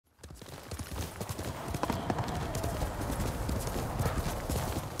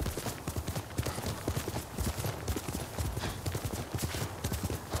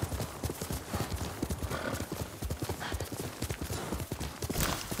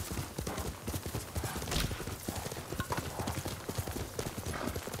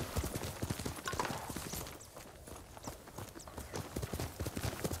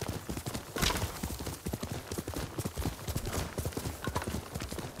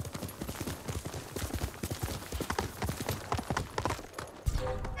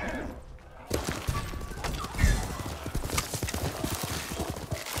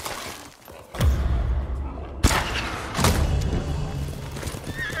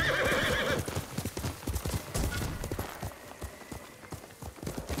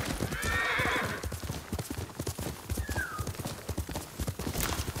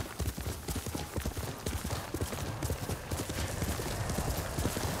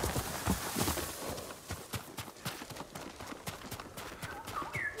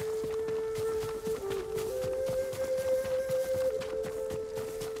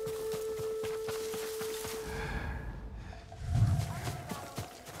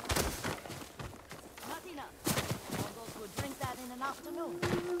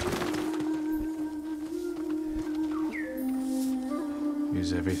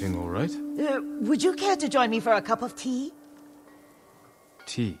Is everything all right? Would you care to join me for a cup of tea?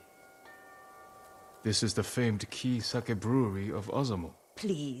 Tea. This is the famed Ki Sake Brewery of Ozumu.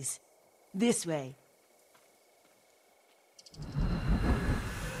 Please. This way.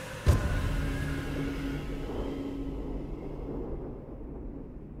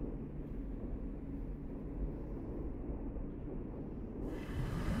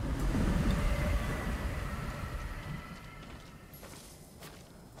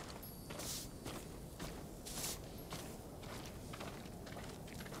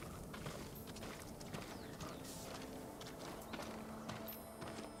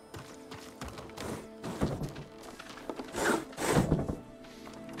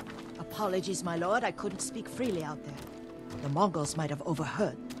 Apologies, my lord. I couldn't speak freely out there. The Mongols might have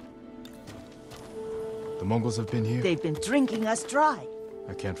overheard. The Mongols have been here? They've been drinking us dry.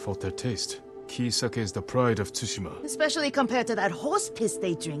 I can't fault their taste. Ki Sake is the pride of Tsushima. Especially compared to that horse piss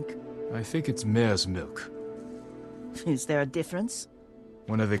they drink. I think it's mare's milk. Is there a difference?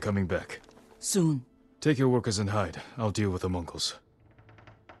 When are they coming back? Soon. Take your workers and hide. I'll deal with the Mongols.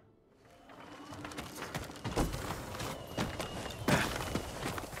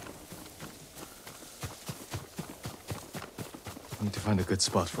 Need to find a good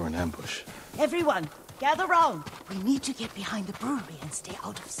spot for an ambush. Everyone, gather round. We need to get behind the brewery and stay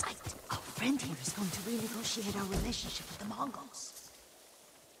out of sight. Our friend here is going to renegotiate our relationship with the Mongols.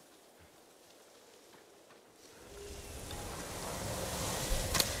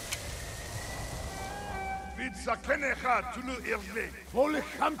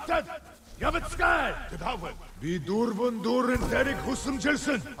 Би дүүрбэн дүүрэн тариг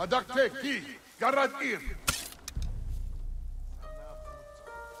хүсэмжилсэн. Адакте ки гараад ир.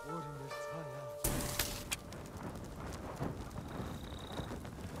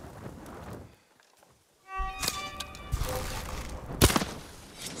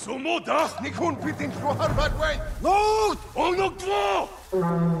 Сумода никун питин шухар бадвай. Нот! Оногво!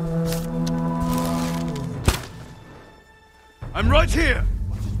 I'm right here.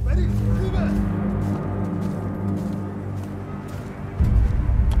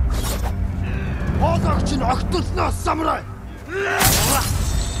 Хоолойч нь огтолноос самурай.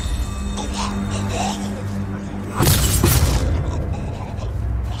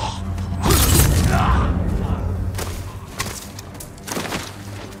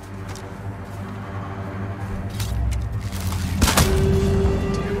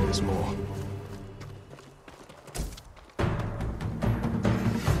 There's more.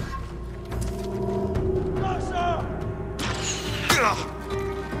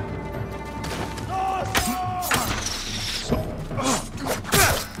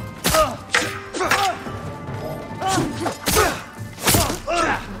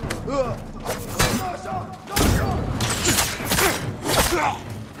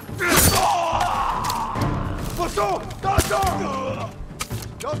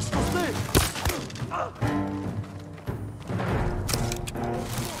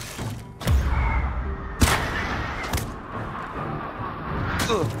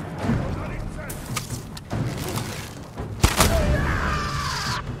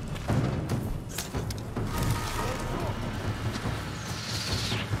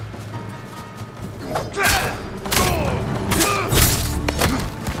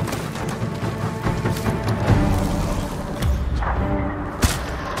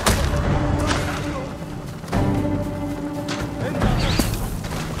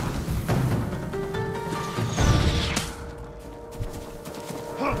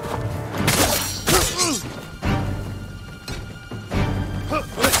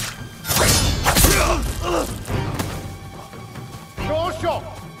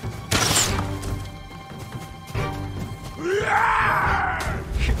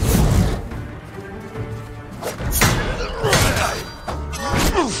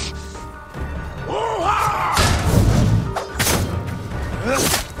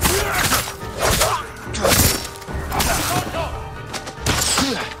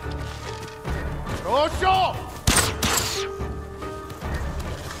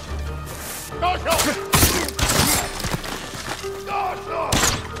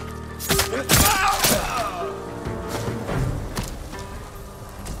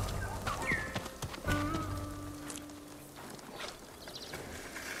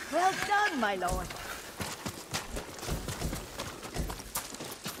 Well done, my lord.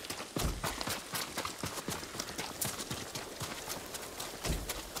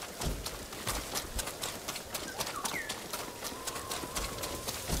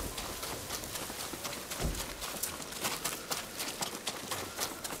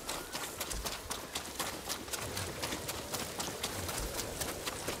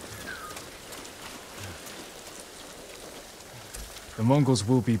 The Mongols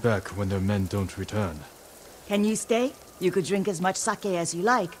will be back when their men don't return. Can you stay? You could drink as much sake as you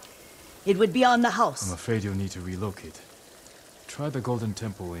like. It would be on the house. I'm afraid you'll need to relocate. Try the Golden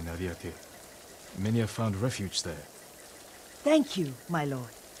Temple in Ariake. Many have found refuge there. Thank you, my lord.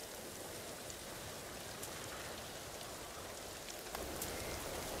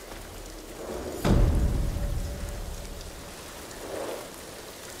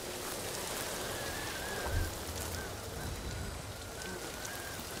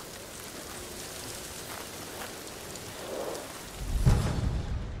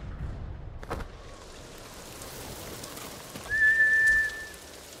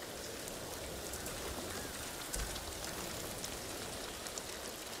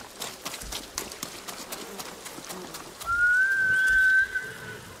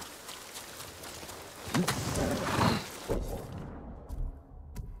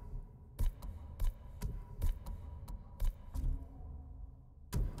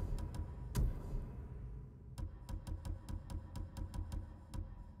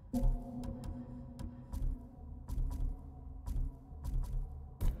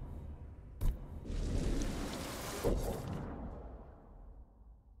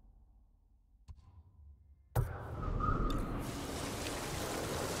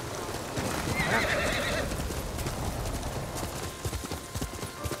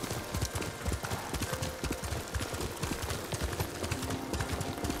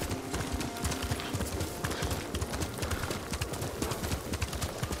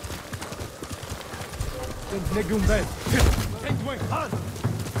 Negumben! Engway, Han!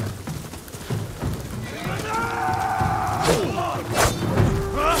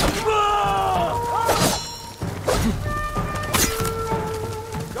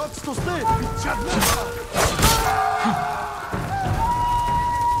 Gods to stay!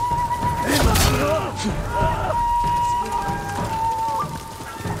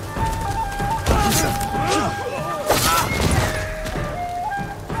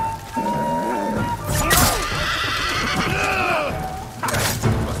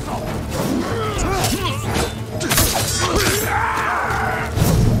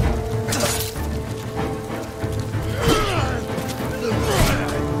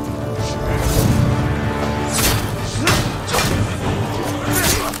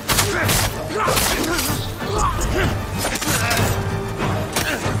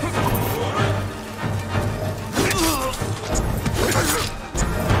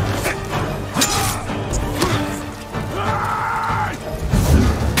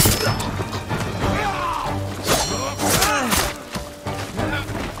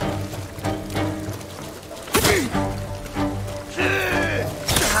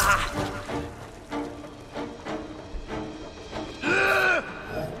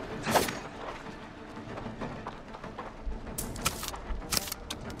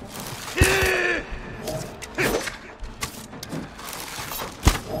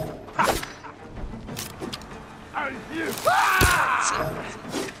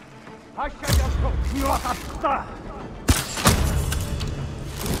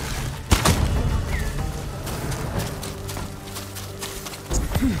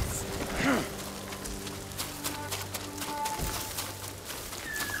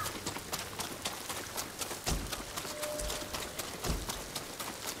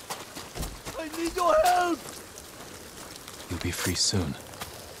 You'll be free soon.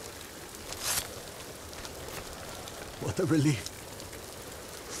 What a relief.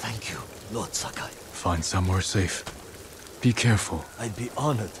 Thank you, Lord Sakai. Find somewhere safe. Be careful. I'd be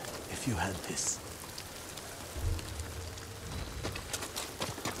honored if you had this.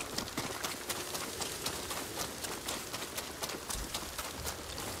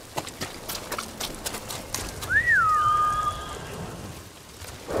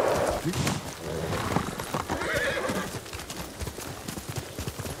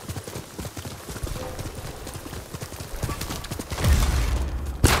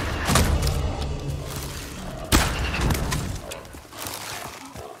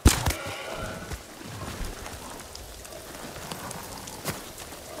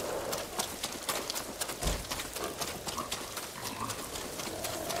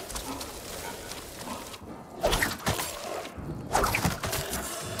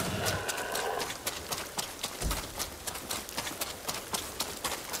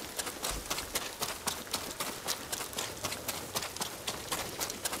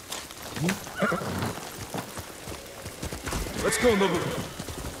 Let's go, Nobu.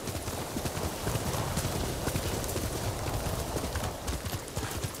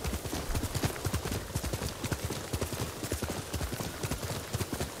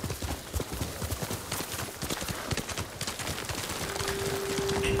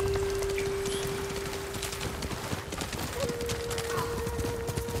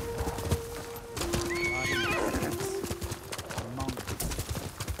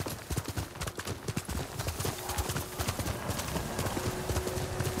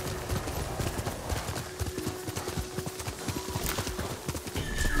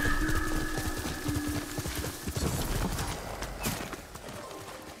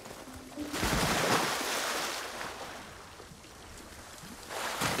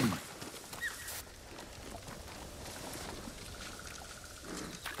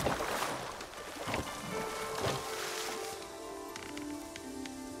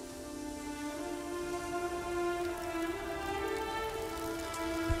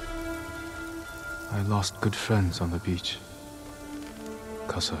 I lost good friends on the beach.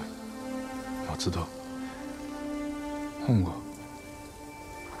 Kasai, Matsuda, Hongo.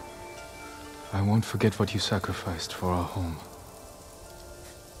 I won't forget what you sacrificed for our home.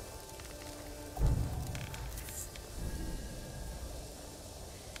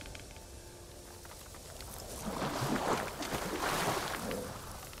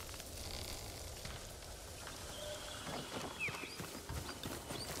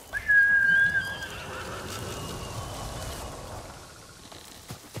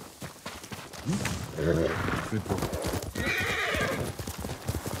 Good boy.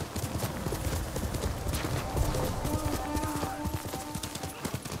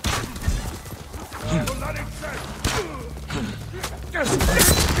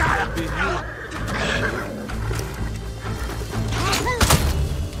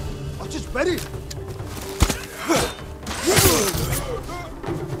 Watch his ready.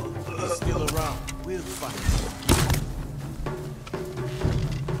 He's still around. We'll fight.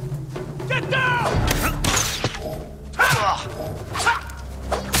 Get down!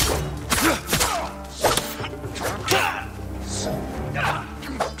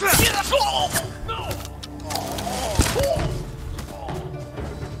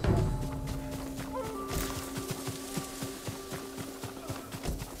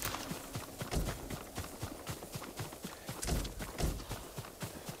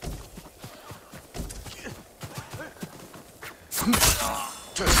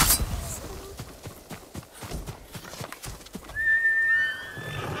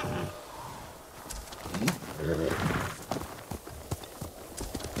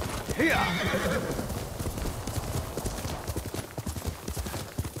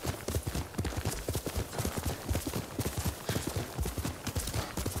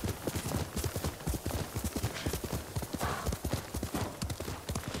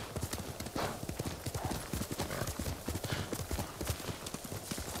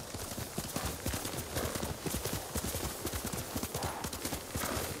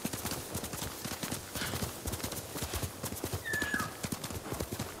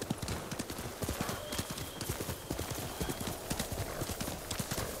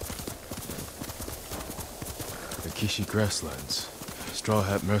 Kishi grasslands. Straw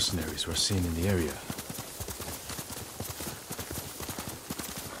Hat mercenaries were seen in the area.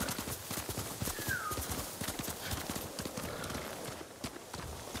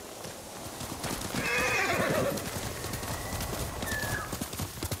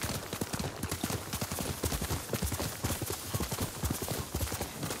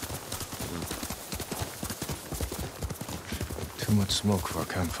 Too much smoke for a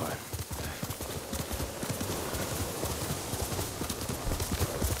campfire.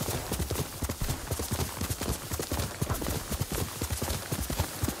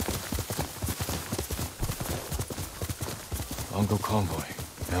 Mongol convoy,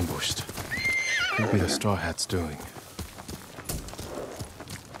 ambushed. Could be the Straw Hats doing.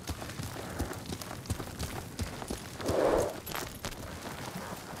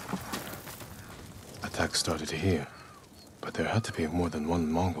 Attack started here, but there had to be more than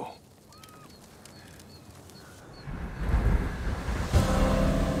one Mongol.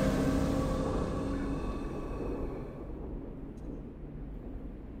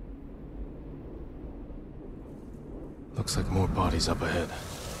 Looks like more bodies up ahead.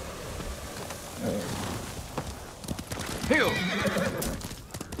 Heal!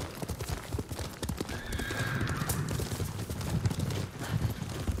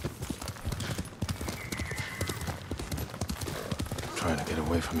 Trying to get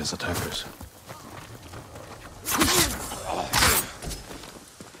away from his attackers.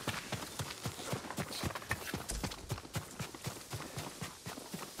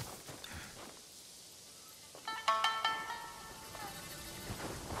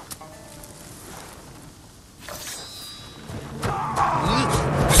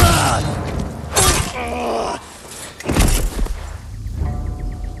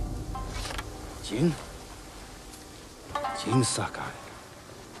 Jin Sakai.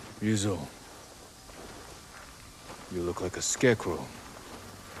 Ryuzo. You look like a scarecrow.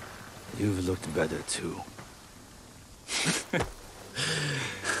 You've looked better too.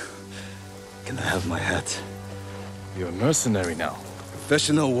 Can I have my hat? You're a mercenary now.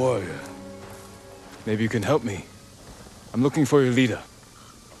 Professional warrior. Maybe you can help me. I'm looking for your leader.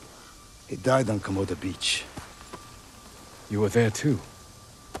 He died on Komoda Beach. You were there too.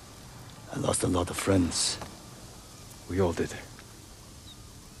 I lost a lot of friends. We all did.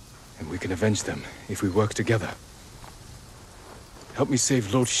 And we can avenge them if we work together. Help me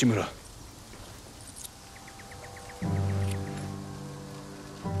save Lord Shimura.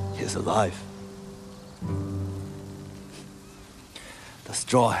 He's alive. The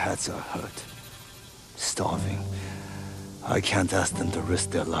Straw Hats are hurt. Starving. I can't ask them to risk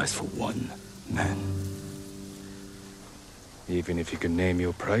their lives for one man. Even if you can name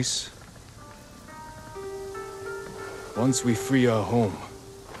your price? Once we free our home,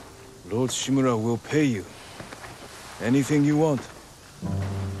 Lord Shimura will pay you. Anything you want.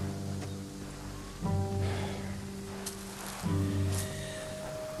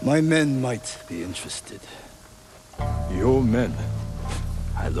 My men might be interested. Your men?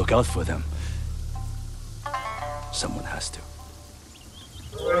 I look out for them. Someone has to.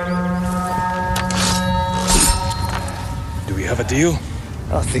 Do we have a deal?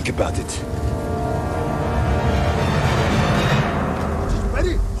 I'll think about it.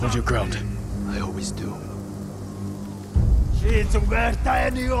 Ready? Hold your ground. I always do.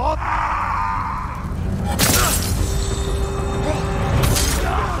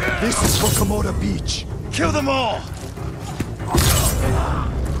 This is for Komoda Beach. Kill them all!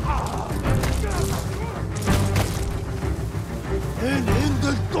 En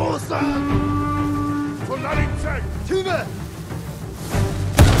indel dosa! Solaritze! Tine!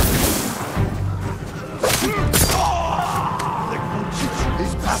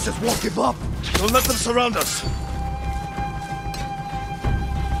 These bastards won't give up! Don't let them surround us!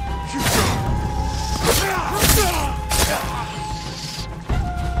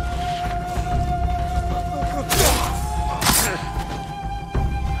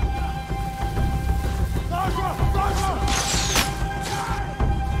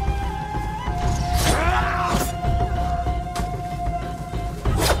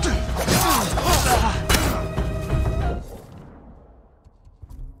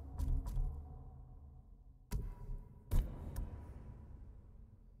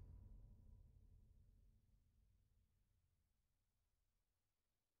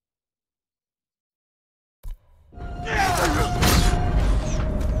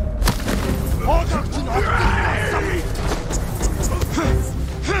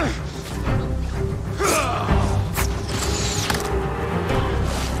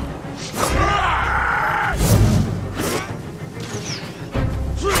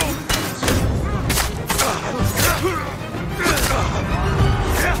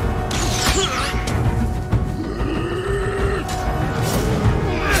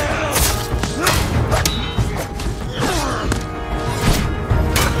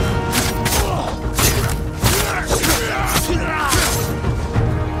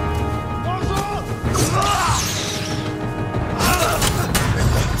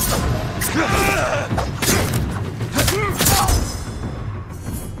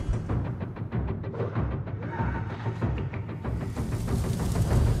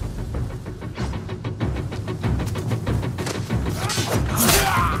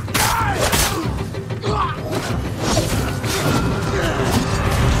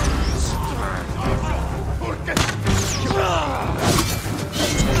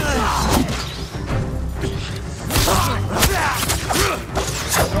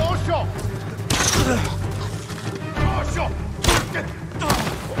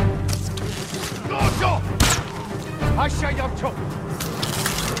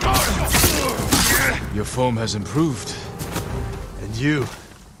 Your form has improved. And you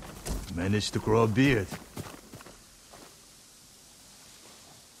managed to grow a beard.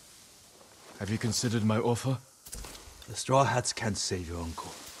 Have you considered my offer? The Straw Hats can't save your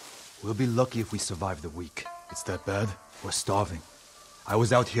uncle. We'll be lucky if we survive the week. It's that bad? We're starving. I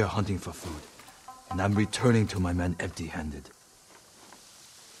was out here hunting for food, and I'm returning to my men empty-handed.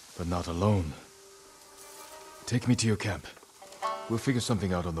 But not alone. Take me to your camp. We'll figure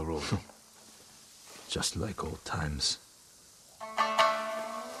something out on the road. Just like old times.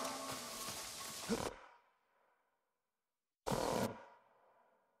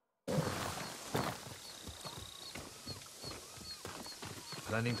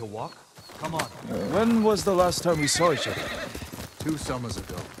 Planning to walk? Come on. When was the last time we saw each other? 2 summers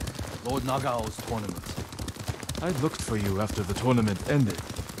ago. Lord Nagao's tournament. I looked for you after the tournament ended.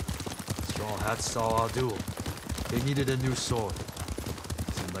 Straw Hats saw our duel. They needed a new sword.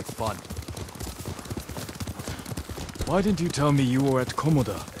 Seemed like fun. Why didn't you tell me you were at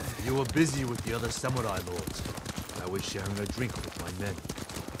Komoda? You were busy with the other samurai lords. I was sharing a drink with my men.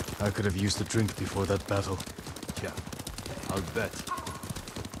 I could have used a drink before that battle. Yeah, I'll bet.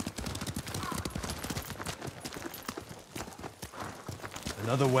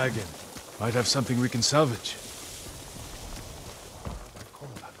 Another wagon. Might have something we can salvage.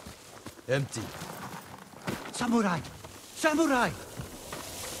 Empty. Samurai! Samurai!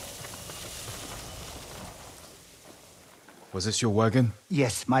 Was this your wagon?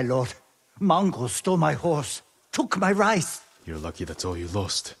 Yes, my lord. Mongols stole my horse, took my rice. You're lucky that's all you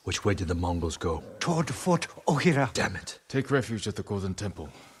lost. Which way did the Mongols go? Toward Fort Ohira. Damn it. Take refuge at the Golden Temple.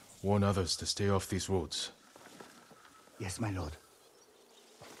 Warn others to stay off these roads. Yes, my lord.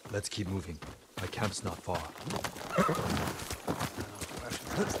 Let's keep moving. My camp's not far.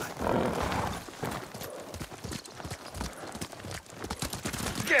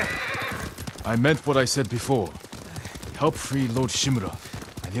 I meant what I said before. Help free Lord Shimura,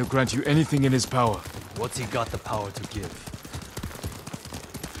 and he'll grant you anything in his power. What's he got the power to give?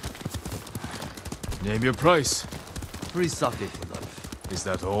 Name your price. Free sake for life. Is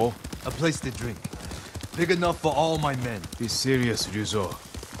that all? A place to drink. Big enough for all my men. Be serious, Ryuzo.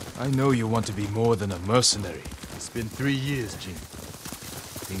 I know you want to be more than a mercenary. It's been 3 years, Jin.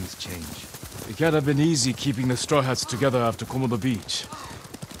 Things change. It can't have been easy keeping the Straw Hats together after Komodo Beach.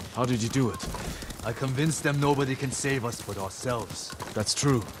 How did you do it? I convinced them nobody can save us but ourselves. That's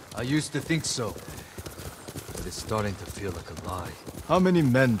true. I used to think so. But it's starting to feel like a lie. How many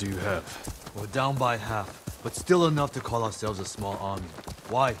men do you have? We're down by half, but still enough to call ourselves a small army.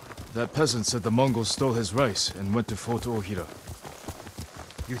 Why? That peasant said the Mongols stole his rice and went to Fort Ohira.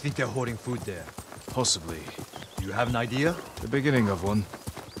 You think they're hoarding food there? Possibly. Do you have an idea? The beginning of one.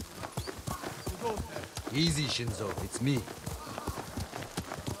 Easy, Shinzo. It's me.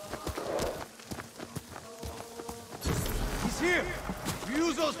 He's here!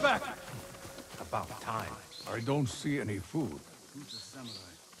 Ryuzo's back! About time. I don't see any food.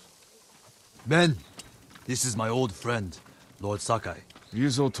 Men, this is my old friend, Lord Sakai.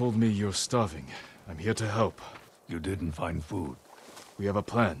 Ryuzo told me you're starving. I'm here to help. You didn't find food. We have a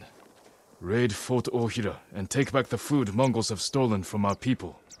plan. Raid Fort Ohira and take back the food Mongols have stolen from our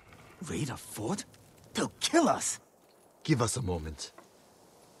people. Raid a fort? They'll kill us! Give us a moment.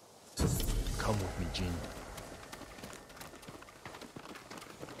 Come with me, Jin.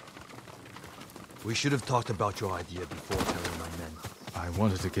 We should have talked about your idea before telling my men. I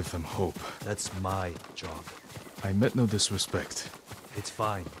wanted to give them hope. That's my job. I meant no disrespect. It's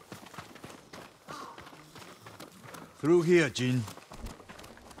fine. Through here, Jin.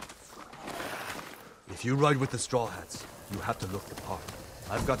 If you ride with the Straw Hats, you have to look the part.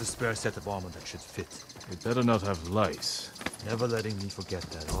 I've got a spare set of armor that should fit. It better not have lice. Never letting me forget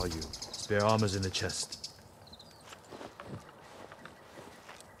that, are you? Spare armor's in the chest.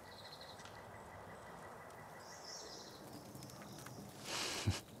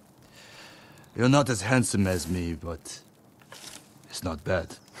 You're not as handsome as me, but it's not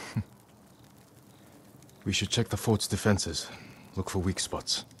bad. We should check the fort's defenses. Look for weak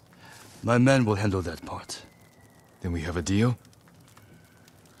spots. My men will handle that part. Then we have a deal?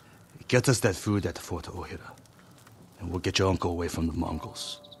 Get us that food at Fort Ohira, and we'll get your uncle away from the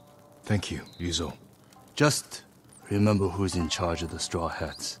Mongols. Thank you, Ryuzo. Just remember who's in charge of the Straw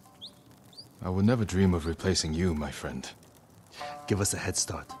Hats. I would never dream of replacing you, my friend. Give us a head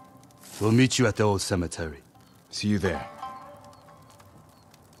start. We'll meet you at the old cemetery. See you there.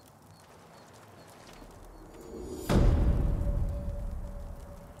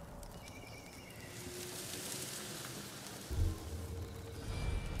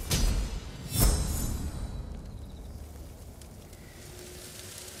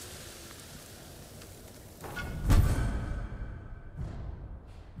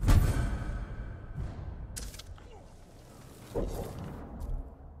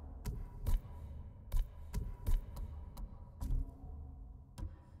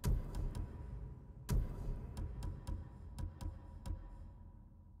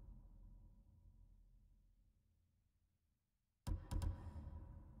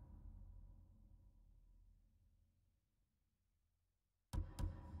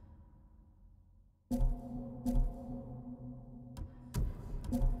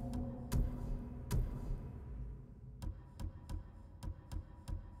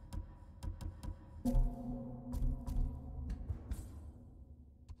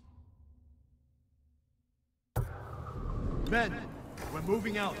 Men, we're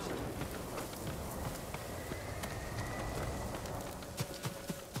moving out.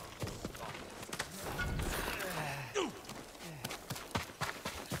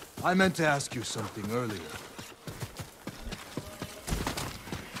 I meant to ask you something earlier.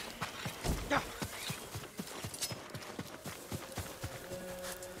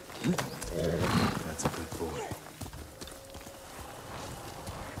 That's a good boy.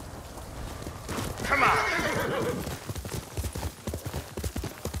 Come on!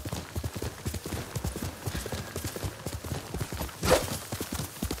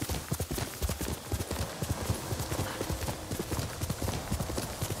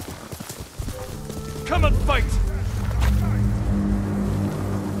 Come and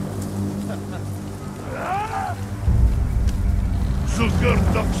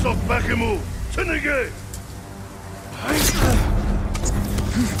썩썩 박이무 천에게.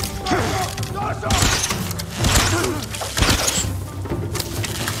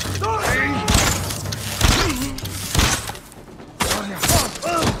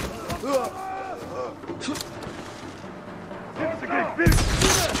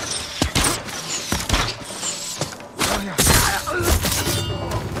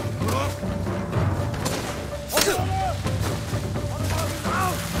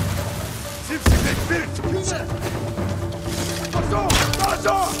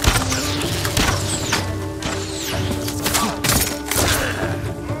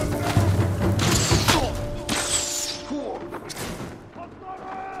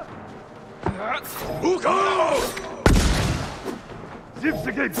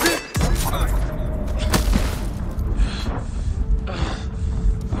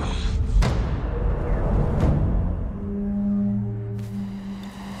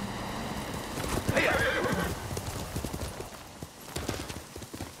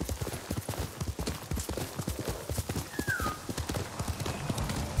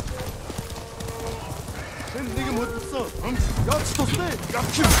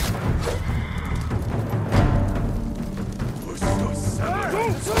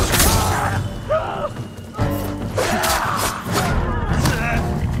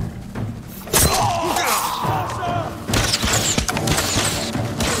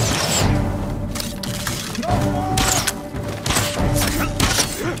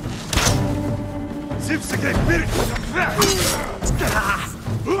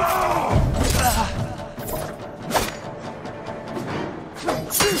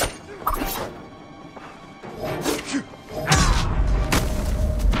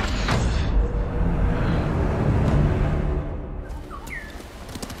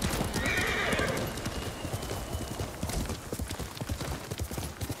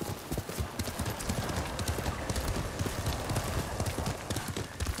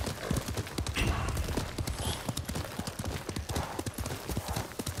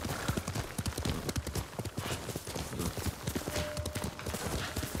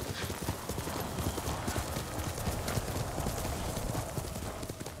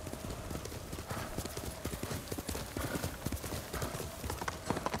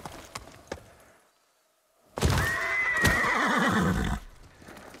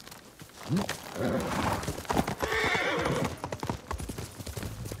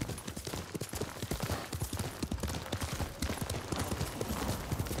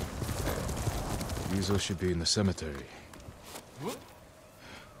 Ryuzo should be in the cemetery.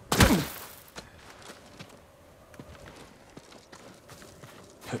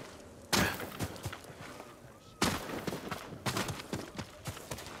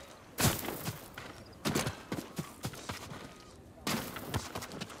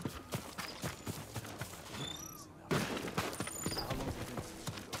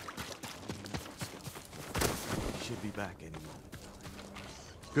 Should be back any moment.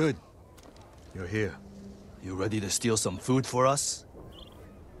 Good. You're here. You ready to steal some food for us?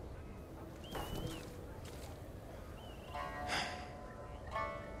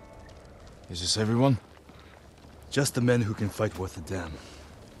 Is this everyone? Just the men who can fight worth a damn.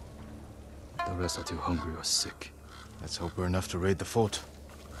 The rest are too hungry or sick. Let's hope we're enough to raid the fort.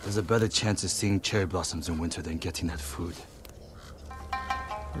 There's a better chance of seeing cherry blossoms in winter than getting that food.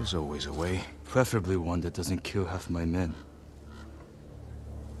 There's always a way. Preferably one that doesn't kill half my men.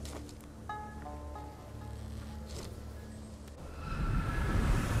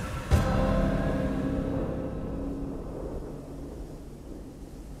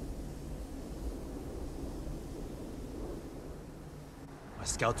 My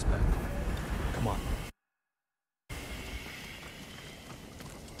scout's back. Come on.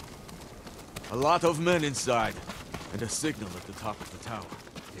 A lot of men inside, and a signal at the top of the tower.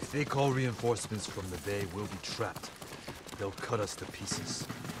 If they call reinforcements from the bay, we'll be trapped. They'll cut us to pieces.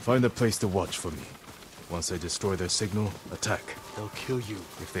 Find a place to watch for me. Once I destroy their signal, attack. They'll kill you.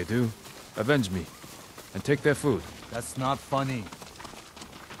 If they do, avenge me. And take their food. That's not funny.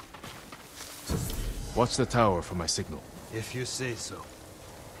 Watch the tower for my signal. If you say so.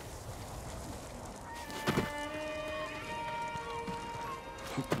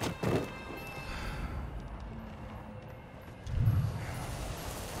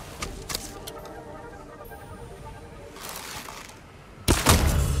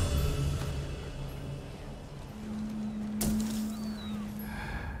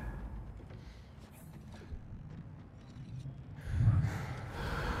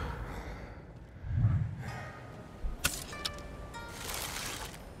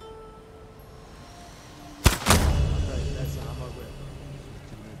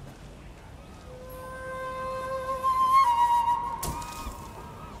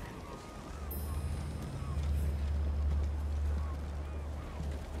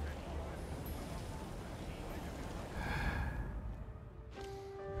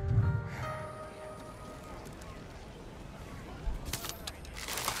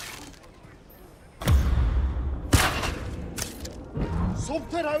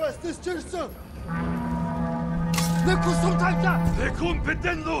 Сумтер аваснаас чирсэн. Нэкү сумтайта. Нэкүн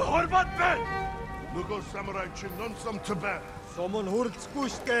бэдэнлүү хорват бэ. Нөгөө самурай чи нонсом тэбэ. Сомон хүрлцгүй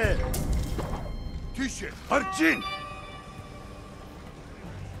штэ. Тийш харчин.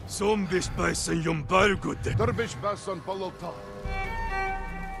 Сум биш байсан юм байгууд. Тэр биш байсан бололтой.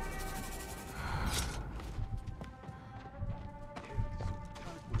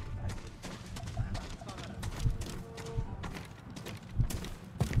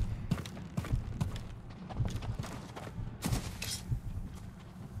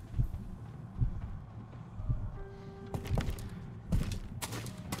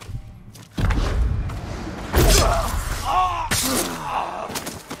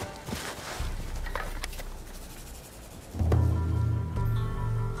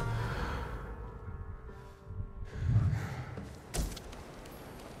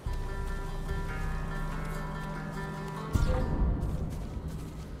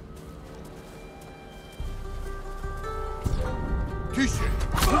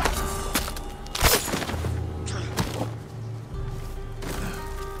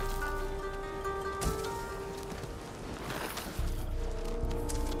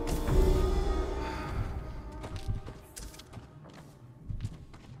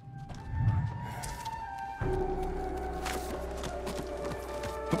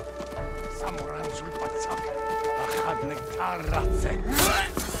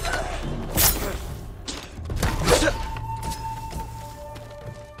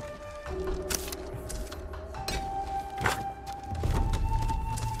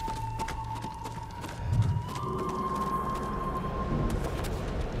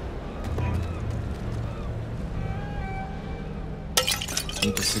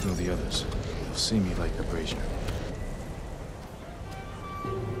 Need to signal the others. They'll see me like a brazier.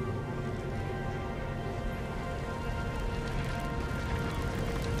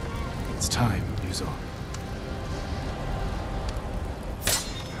 It's time, Ryuzo.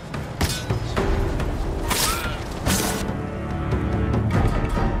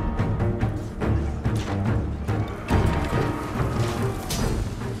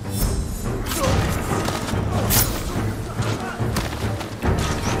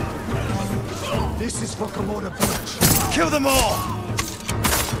 This is for Komoda Village. Kill them all!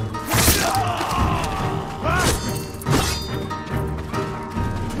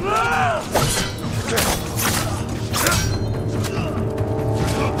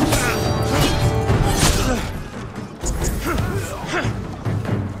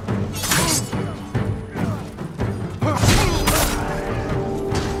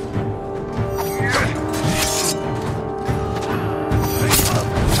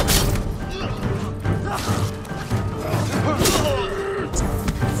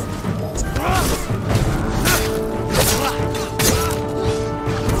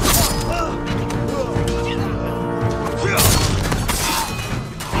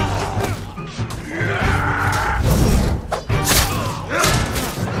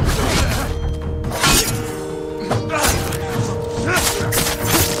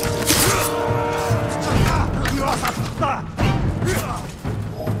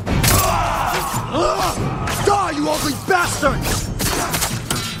 Die, you ugly bastard!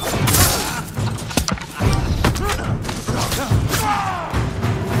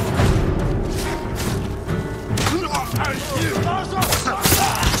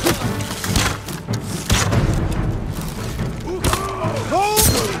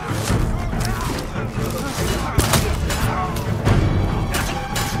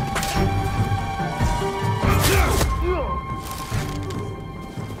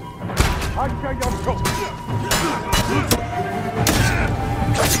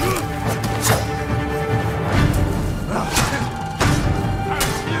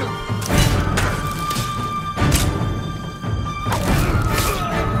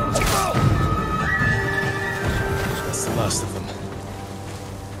 That's the last of them.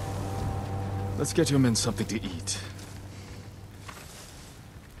 Let's get your men something to eat.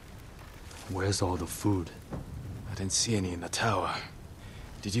 Where's all the food? I didn't see any in the tower.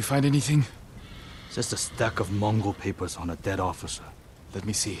 Did you find anything? Just a stack of Mongol papers on a dead officer. Let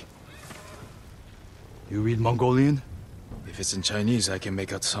me see. You read Mongolian? If it's in Chinese, I can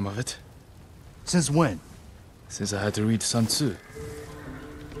make out some of it. Since when? Since I had to read Sun Tzu.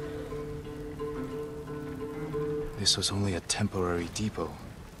 This was only a temporary depot.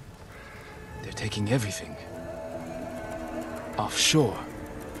 They're taking everything. Offshore.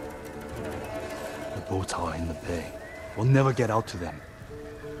 The boats are in the bay. We'll never get out to them.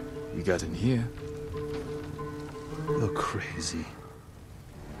 We got in here. You're crazy.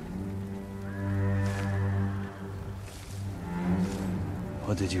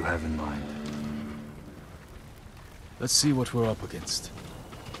 What did you have in mind? Let's see what we're up against.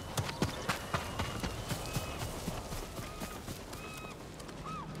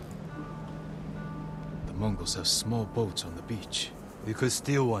 The Mongols have small boats on the beach. We could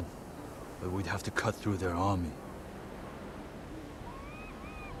steal one, but we'd have to cut through their army.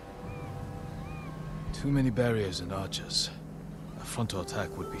 Too many barriers and archers. A frontal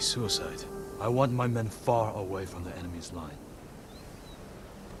attack would be suicide. I want my men far away from the enemy's line.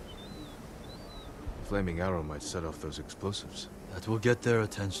 Flaming arrow might set off those explosives. That will get their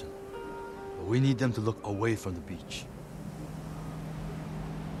attention. But we need them to look away from the beach.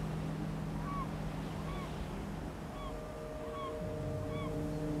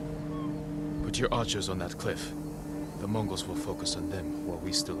 Put your archers on that cliff. The Mongols will focus on them while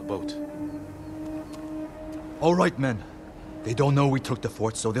we steal a boat. All right, men. They don't know we took the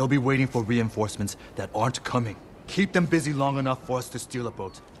fort, so they'll be waiting for reinforcements that aren't coming. Keep them busy long enough for us to steal a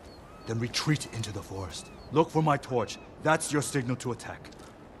boat. Then retreat into the forest. Look for my torch. That's your signal to attack.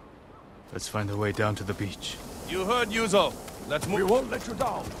 Let's find a way down to the beach. You heard, Ryuzo. Let's move. We won't let you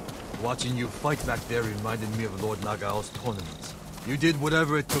down. Watching you fight back there reminded me of Lord Nagao's tournaments. You did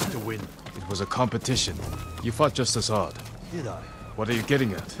whatever it took to win. It was a competition. You fought just as hard. Did I? What are you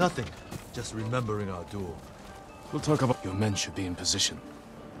getting at? Nothing. Just remembering our duel. We'll talk about... Your men should be in position.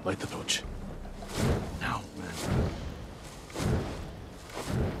 Light the torch. Now, man.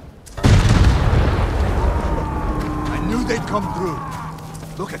 I knew they'd come through.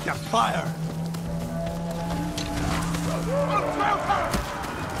 Look at that fire!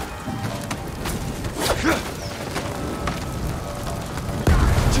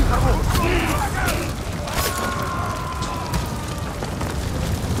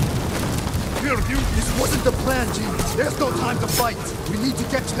 This wasn't the plan, Jin. There's no time to fight. We need to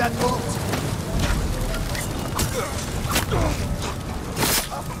get to that boat.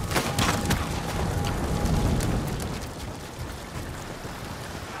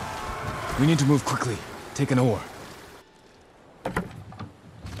 We need to move quickly. Take an oar.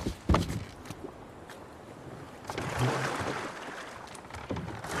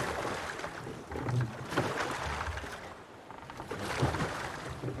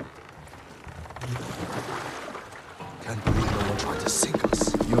 Can't believe no one tried to sink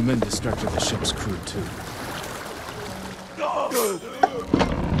us. Your men distracted the ship's crew, too.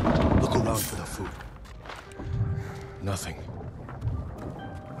 Look around for the food. Nothing.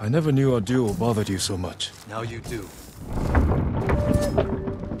 I never knew our duel bothered you so much. Now you do.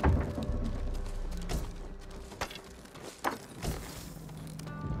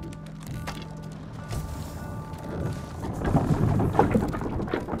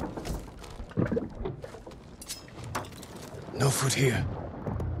 No food here.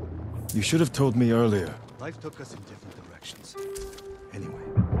 You should have told me earlier. Life took us in different directions. Anyway,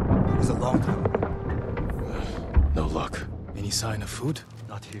 it was a long time ago. No luck. Any sign of food?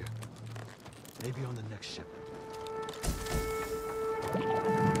 Not here. Maybe on the next ship.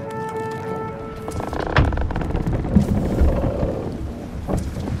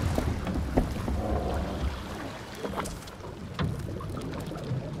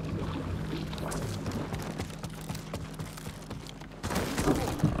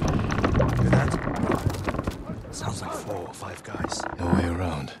 Hear that? Sounds like 4 or 5 guys. No way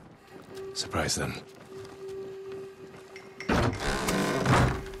around. Surprise them.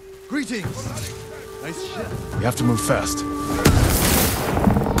 Greetings! Nice ship. We have to move fast.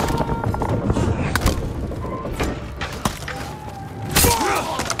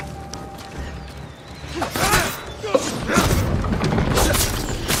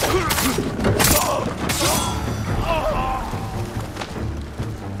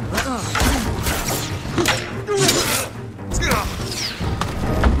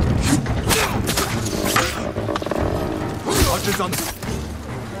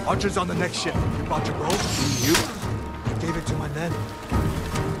 Archers on the next ship. You brought your bow? You? I gave it to my men.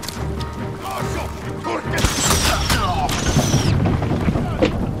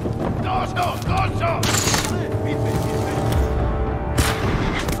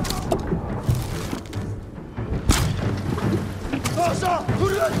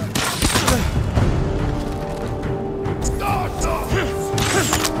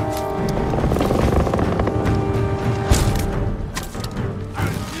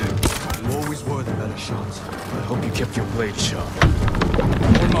 I hope you kept your blade sharp.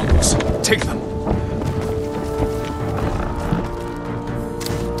 More Mongols. Take them.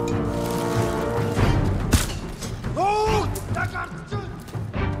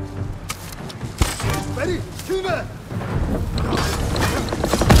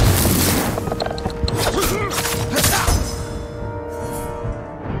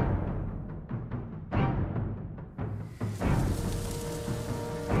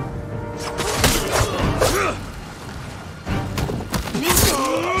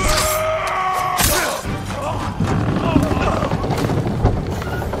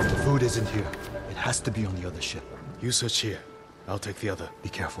 food isn't here. It has to be on the other ship. You search here. I'll take the other. Be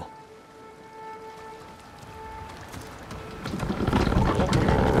careful.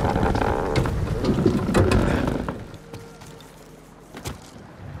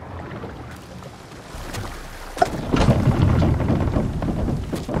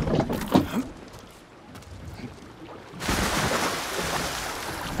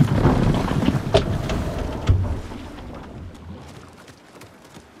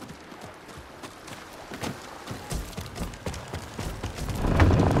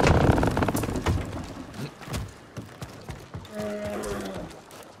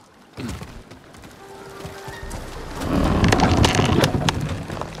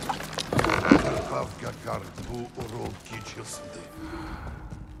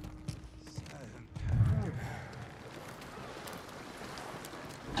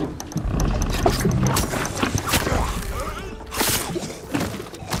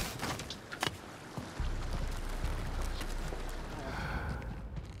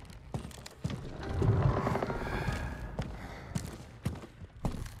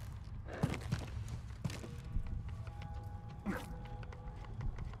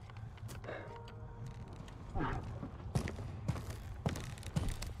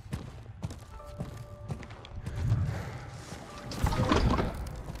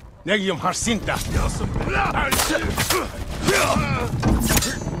 Negium Harsinta.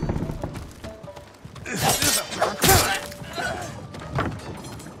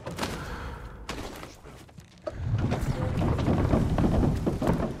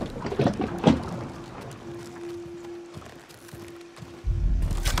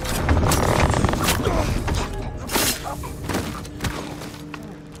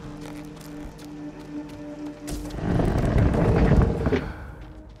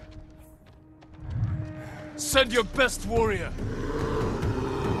 Send your best warrior!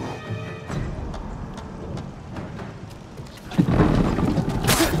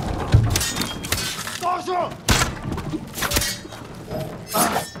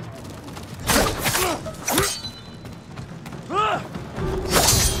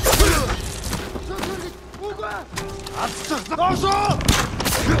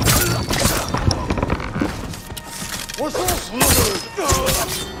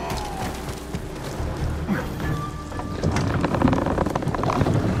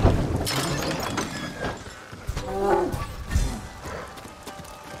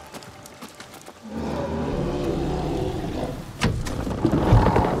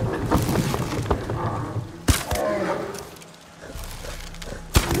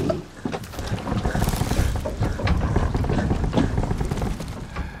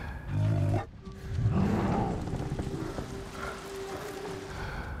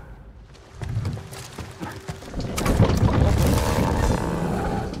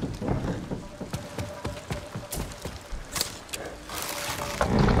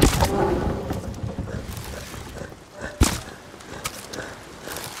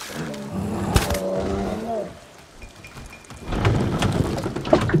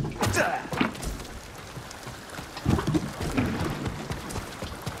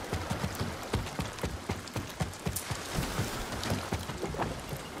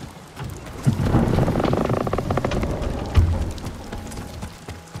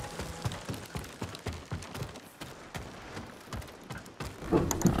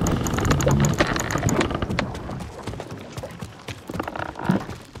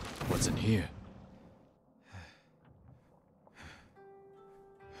 Here.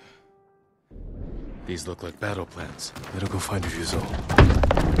 These look like battle plans. Better go find Ryuzo.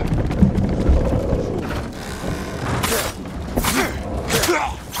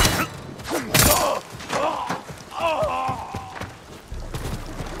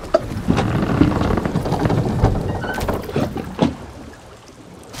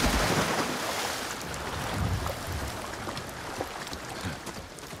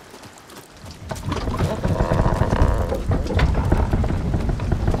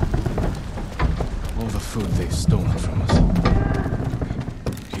 Food they've stolen from us.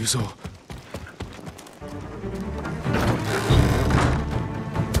 Ryuzo.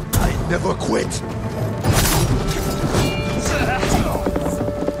 I never quit.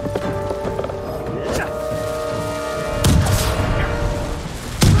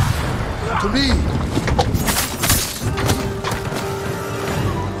 To me.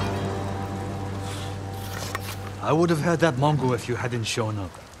 I would have had that Mongol if you hadn't shown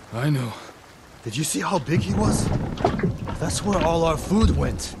up. I know. Did you see how big he was? That's where all our food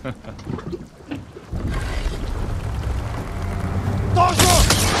went.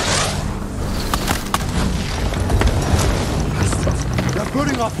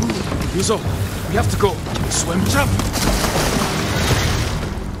 burning our food! Ryuzo, we have to go. Swim. Jump!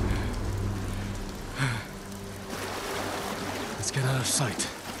 Let's get out of sight.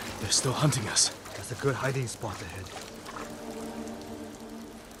 They're still hunting us. That's a good hiding spot ahead.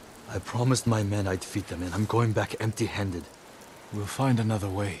 I promised my men I'd feed them, and I'm going back empty-handed. We'll find another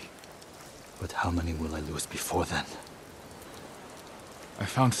way. But how many will I lose before then? I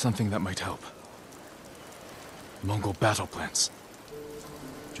found something that might help. Mongol battle plans.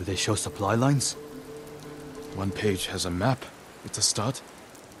 Do they show supply lines? One page has a map. It's a start.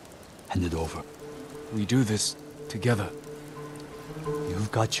 Hand it over. We do this together.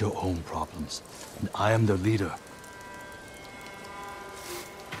 You've got your own problems, and I am the leader.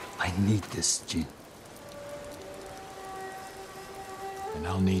 I need this, Jin. And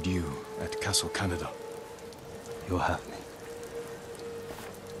I'll need you at Castle Canada. You'll have me.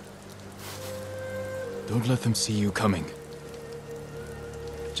 Don't let them see you coming.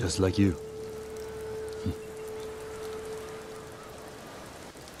 Just like you.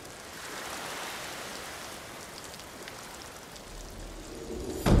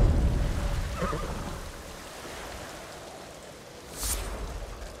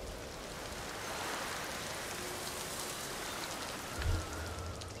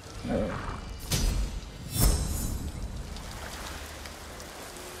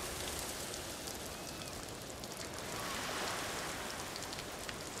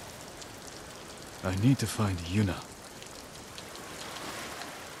 I need to find Yuna.